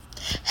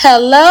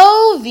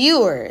Hello,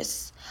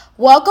 viewers.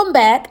 Welcome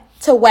back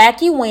to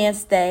Wacky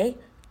Wednesday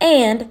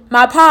and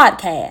my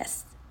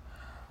podcast.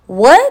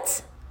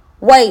 What?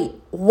 Wait,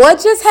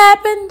 what just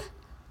happened?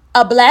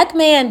 A black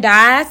man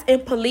dies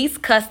in police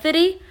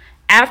custody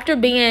after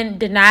being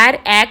denied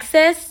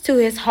access to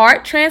his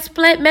heart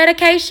transplant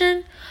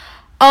medication?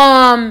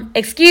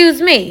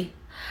 Excuse me.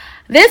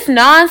 This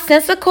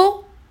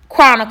nonsensical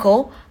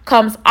chronicle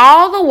comes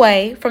all the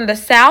way from the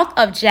south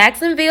of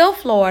Jacksonville,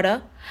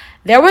 Florida.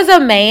 There was a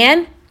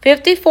man,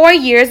 54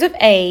 years of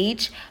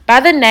age, by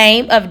the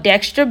name of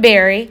Dexter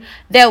Berry,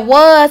 that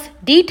was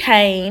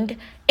detained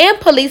in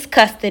police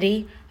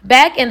custody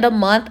back in the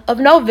month of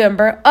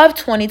November of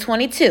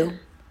 2022.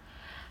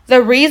 The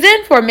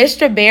reason for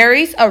Mr.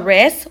 Berry's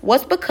arrest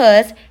was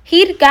because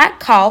he got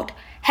caught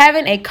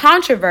having a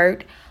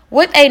controvert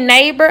with a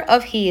neighbor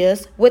of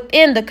his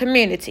within the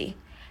community,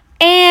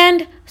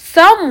 and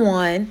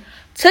someone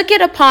took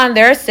it upon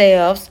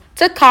themselves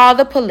to call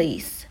the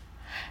police.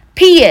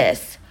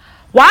 P.S.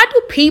 Why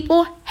do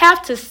people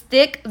have to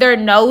stick their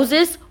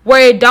noses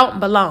where it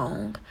don't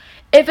belong?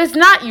 If it's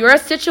not your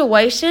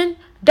situation,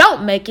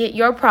 don't make it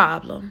your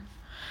problem.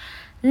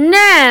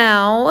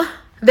 Now,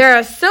 they're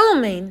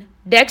assuming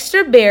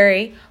Dexter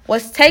Berry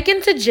was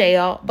taken to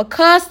jail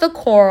because the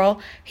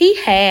quarrel he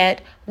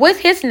had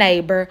with his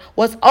neighbor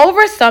was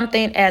over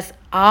something as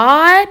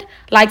odd,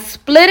 like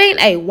splitting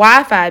a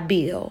Wi-Fi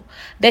bill,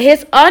 that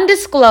his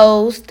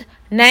undisclosed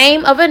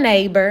name of a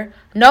neighbor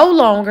no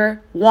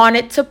longer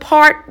wanted to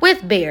part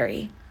with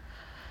Berry.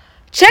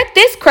 Check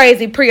this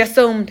crazy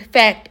pre-assumed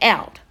fact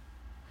out.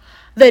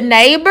 The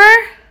neighbor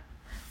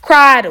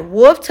cried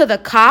wolf to the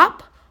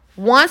cop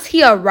once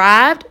he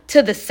arrived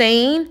to the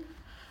scene,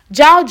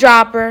 jaw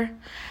dropper,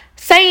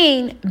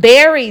 saying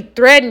Berry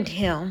threatened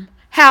him.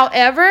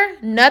 However,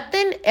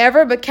 nothing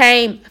ever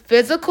became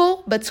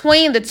physical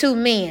between the two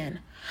men.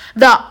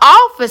 The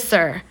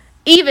officer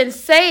even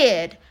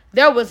said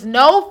there was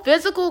no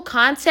physical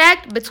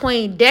contact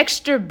between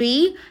Dexter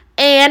B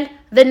and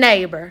the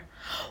neighbor.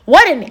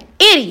 What an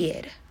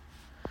idiot.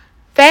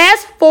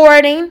 Fast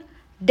forwarding,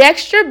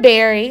 Dexter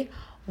Berry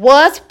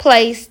was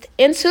placed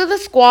into the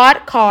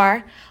squad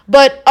car,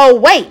 but oh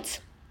wait,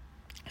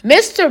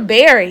 Mr.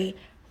 Berry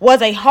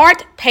was a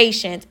heart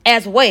patient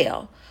as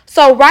well.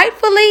 So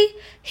rightfully,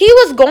 he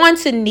was going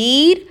to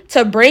need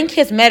to bring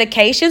his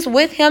medications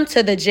with him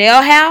to the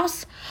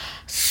jailhouse.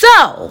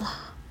 So,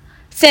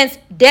 since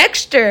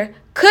Dexter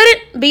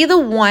couldn't be the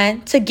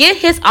one to get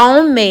his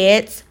own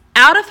meds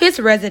out of his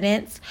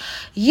residence,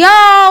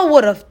 y'all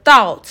would have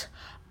thought,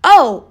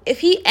 if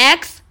he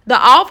asked the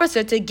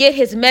officer to get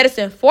his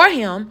medicine for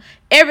him,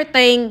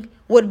 everything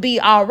would be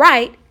all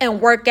right and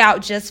work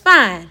out just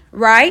fine,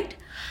 right?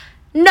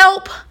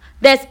 Nope,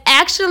 that's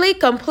actually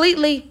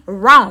completely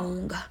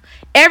wrong.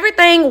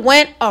 Everything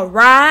went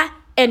awry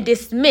and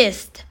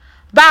dismissed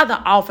by the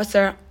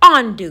officer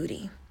on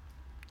duty.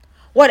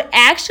 What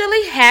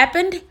actually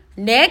happened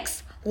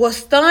next will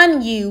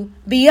stun you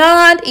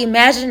beyond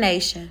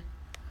imagination.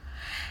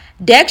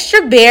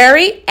 Dexter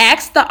Berry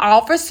asked the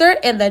officer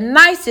in the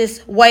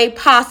nicest way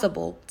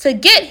possible to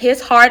get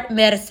his heart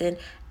medicine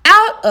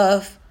out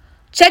of,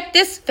 check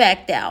this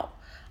fact out,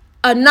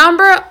 a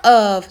number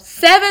of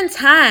 7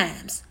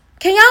 times.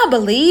 Can y'all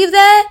believe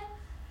that?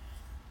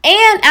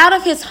 And out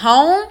of his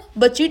home,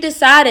 but you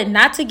decided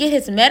not to get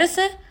his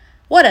medicine?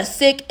 What a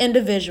sick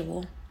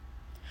individual.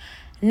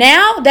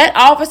 Now that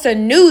officer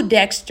knew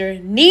Dexter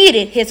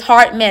needed his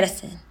heart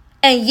medicine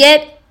and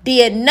yet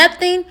did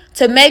nothing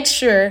to make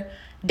sure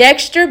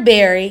Dexter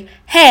Berry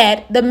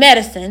had the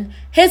medicine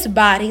his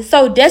body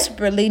so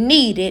desperately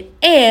needed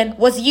and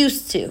was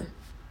used to.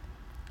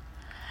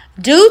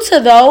 Due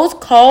to those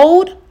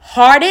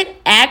cold-hearted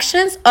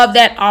actions of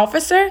that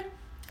officer,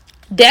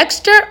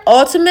 Dexter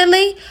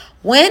ultimately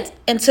went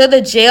into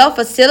the jail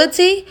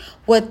facility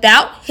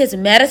without his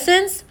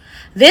medicines.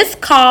 This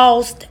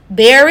caused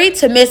Berry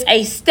to miss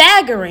a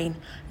staggering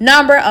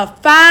number of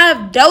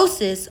 5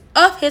 doses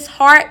of his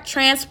heart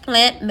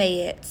transplant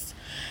meds.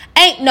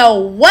 Ain't no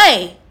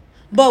way,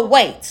 but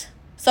wait.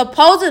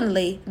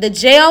 Supposedly, the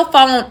jail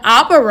phone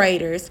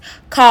operators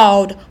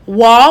called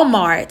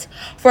Walmart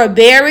for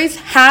Berry's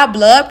high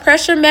blood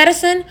pressure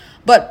medicine,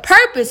 but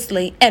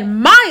purposely, in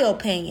my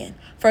opinion,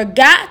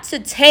 forgot to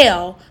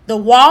tell the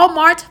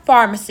Walmart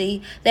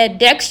pharmacy that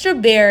Dexter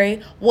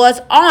Berry was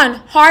on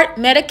heart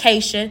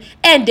medication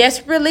and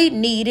desperately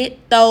needed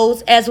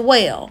those as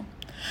well.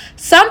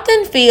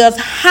 Something feels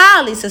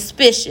highly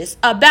suspicious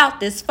about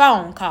this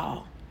phone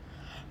call.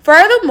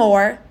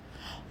 Furthermore,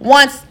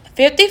 once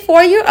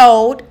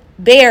 54-year-old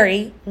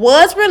Berry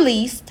was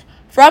released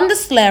from the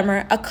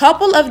slammer a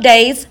couple of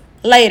days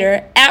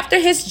later after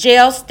his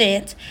jail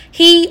stint,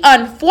 he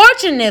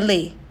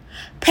unfortunately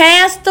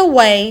passed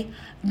away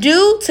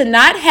due to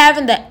not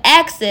having the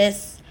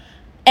access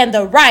and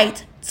the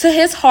right to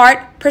his heart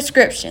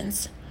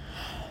prescriptions.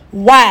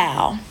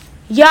 Wow.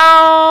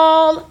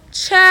 Y'all,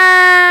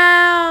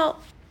 child.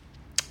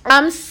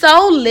 I'm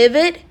so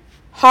livid,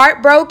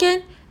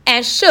 heartbroken,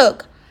 and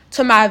shook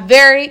to my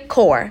very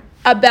core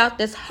about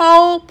this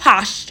whole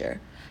posture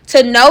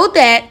to know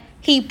that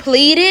he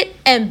pleaded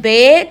and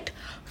begged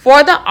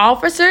for the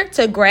officer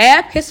to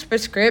grab his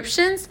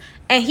prescriptions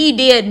and he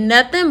did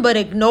nothing but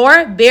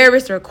ignore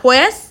Barry's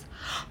requests?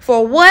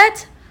 For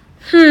what?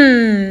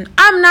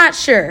 I'm not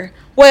sure.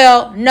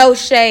 Well, no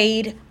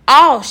shade,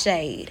 all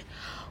shade.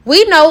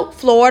 We know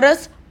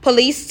Florida's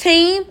police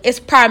team is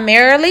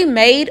primarily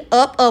made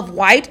up of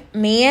white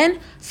men,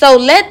 so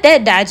let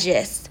that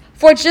digest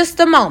for just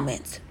a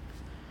moment.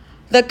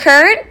 The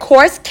current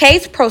court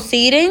case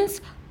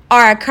proceedings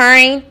are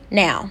occurring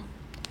now.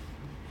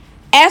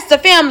 As the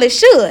family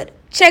should.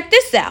 Check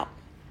this out.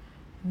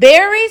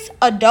 Barry's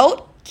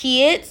adult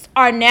kids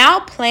are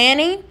now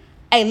planning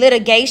a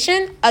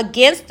litigation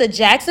against the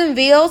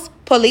Jacksonville's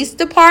police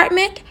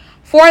department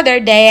for their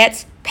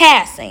dad's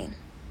passing.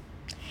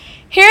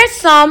 Here's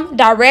some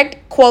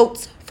direct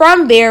quotes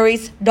from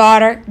Barry's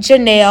daughter,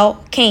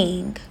 Janelle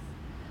King.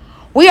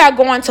 "We are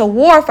going to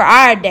war for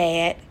our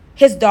dad,"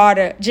 his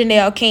daughter,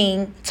 Janelle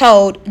King,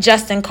 told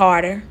Justin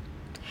Carter.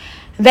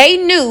 "They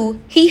knew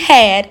he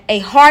had a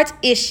heart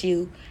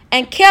issue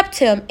and kept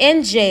him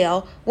in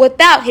jail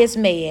without his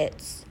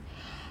meds.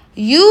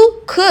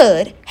 You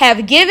could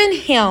have given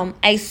him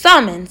a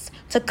summons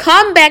to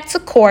come back to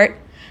court,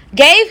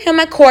 gave him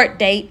a court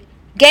date,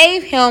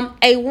 gave him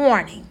a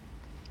warning."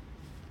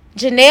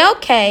 Janelle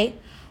K.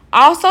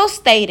 also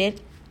stated,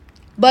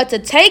 "But to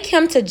take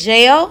him to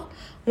jail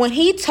when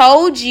he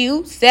told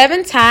you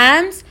 7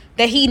 times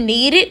that he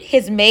needed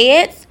his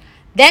meds,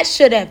 that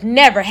should have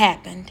never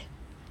happened."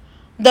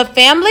 The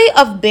family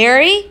of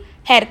Barry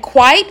had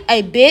quite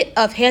a bit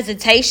of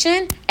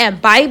hesitation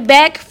and bite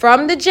back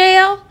from the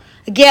jail.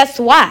 Guess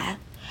why?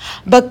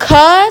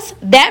 Because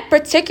that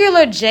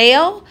particular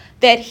jail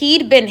that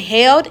he'd been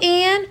held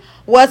in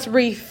was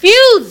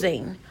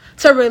refusing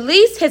to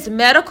release his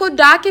medical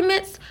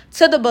documents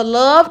to the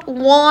beloved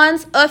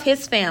ones of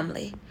his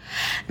family.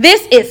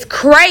 This is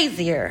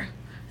crazier.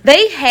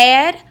 They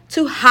had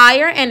to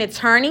hire an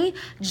attorney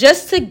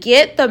just to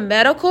get the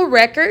medical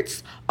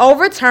records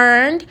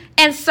overturned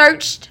and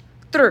searched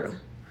through.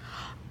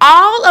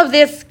 All of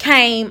this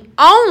came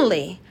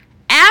only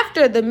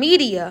after the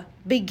media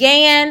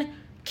began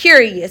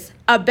curious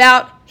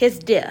about his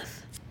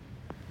death.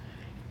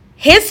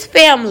 His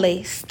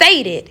family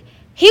stated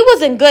he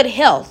was in good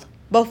health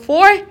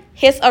before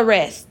his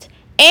arrest,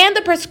 and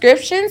the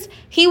prescriptions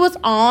he was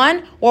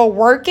on were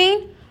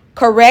working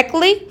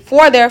correctly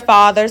for their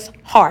father's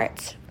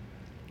heart.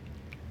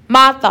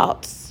 My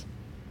thoughts.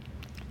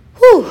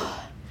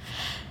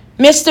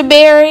 Mr.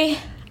 Barry,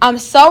 I'm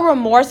so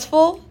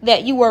remorseful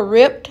that you were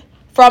ripped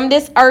from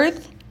this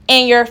earth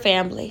and your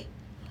family.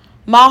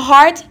 My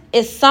heart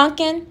is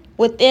sunken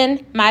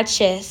within my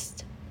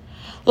chest.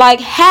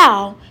 Like,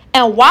 how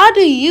and why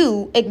do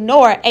you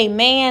ignore a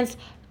man's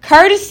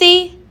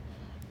courteous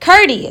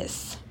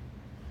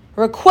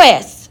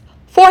requests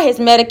for his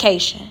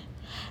medication?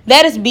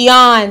 That is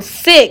beyond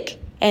sick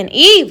and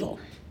evil.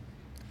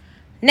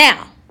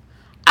 Now,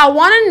 I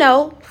want to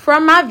know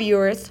from my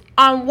viewers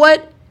on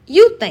what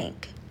you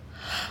think.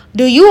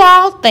 Do you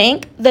all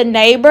think the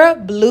neighbor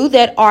blew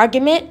that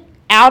argument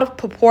out of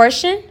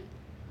proportion?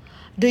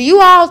 Do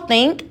you all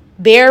think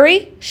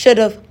Barry should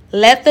have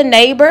let the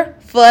neighbor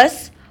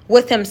fuss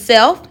with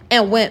himself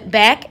and went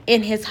back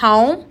in his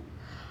home?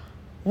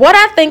 What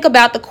I think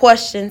about the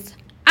questions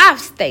I've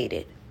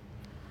stated.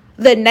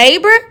 The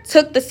neighbor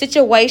took the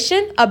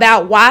situation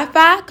about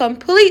Wi-Fi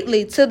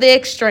completely to the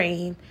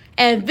extreme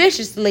and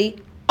viciously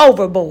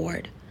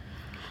overboard.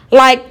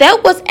 Like,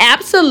 that was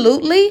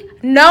absolutely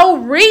no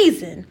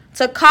reason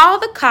to call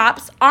the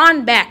cops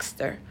on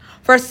Baxter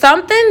for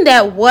something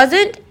that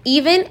wasn't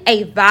even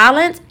a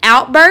violent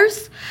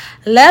outburst,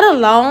 let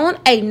alone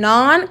a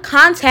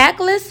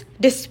non-contactless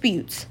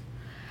dispute.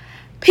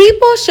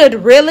 People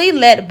should really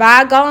let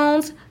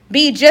bygones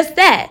be just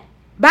that,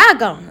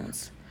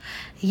 bygones.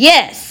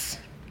 Yes,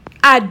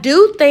 I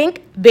do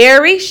think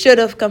Barry should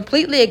have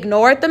completely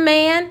ignored the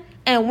man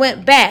and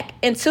went back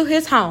into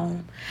his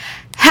home.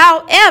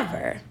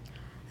 However,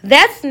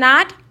 that's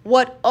not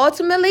what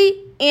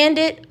ultimately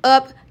ended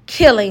up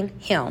killing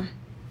him.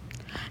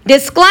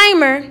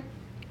 Disclaimer,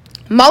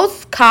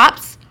 most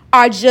cops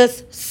are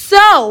just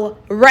so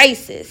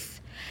racist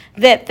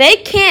that they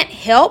can't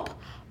help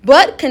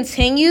but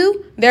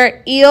continue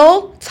their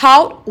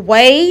ill-taught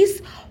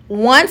ways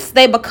once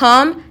they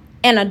become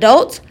an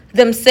adult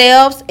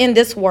themselves in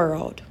this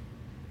world.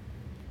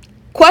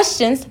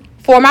 Questions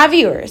for my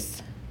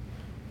viewers.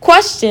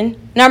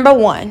 Question number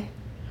 1.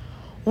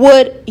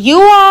 Would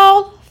you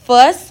all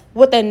fuss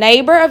with a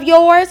neighbor of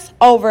yours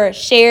over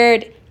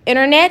shared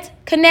internet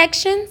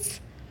connections?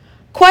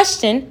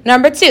 Question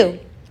number 2.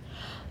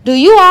 Do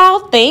you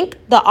all think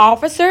the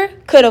officer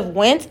could have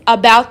went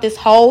about this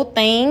whole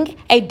thing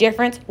a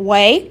different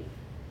way?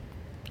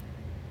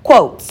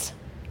 Quotes.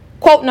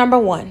 Quote number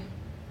 1.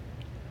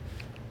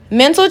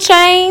 Mental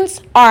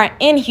chains are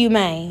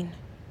inhumane.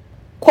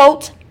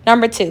 Quote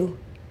number 2.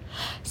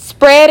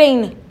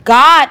 Spreading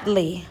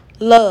godly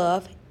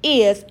love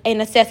is a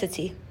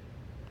necessity.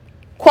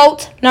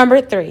 Quote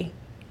number 3.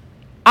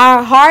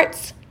 Our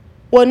hearts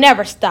will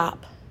never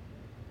stop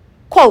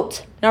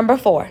Quote number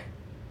 4.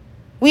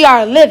 We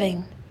are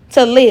living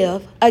to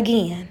live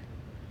again.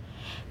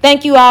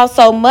 Thank you all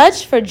so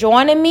much for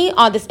joining me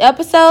on this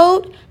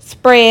episode.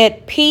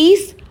 Spread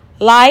peace,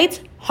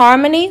 light,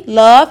 harmony,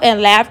 love,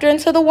 and laughter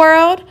into the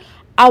world.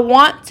 I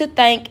want to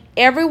thank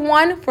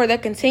everyone for the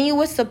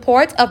continuous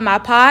support of my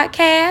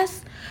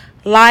podcast.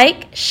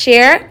 Like,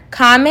 share,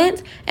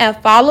 comment, and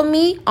follow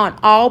me on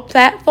all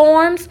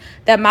platforms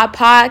that my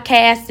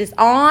podcast is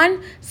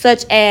on,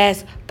 such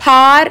as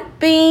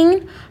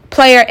Podbean,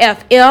 Player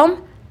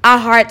FM,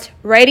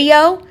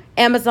 iHeartRadio,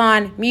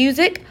 Amazon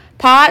Music,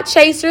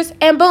 Podchasers,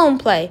 and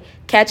Boomplay.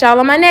 Catch y'all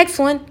on my next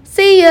one.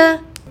 See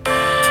ya!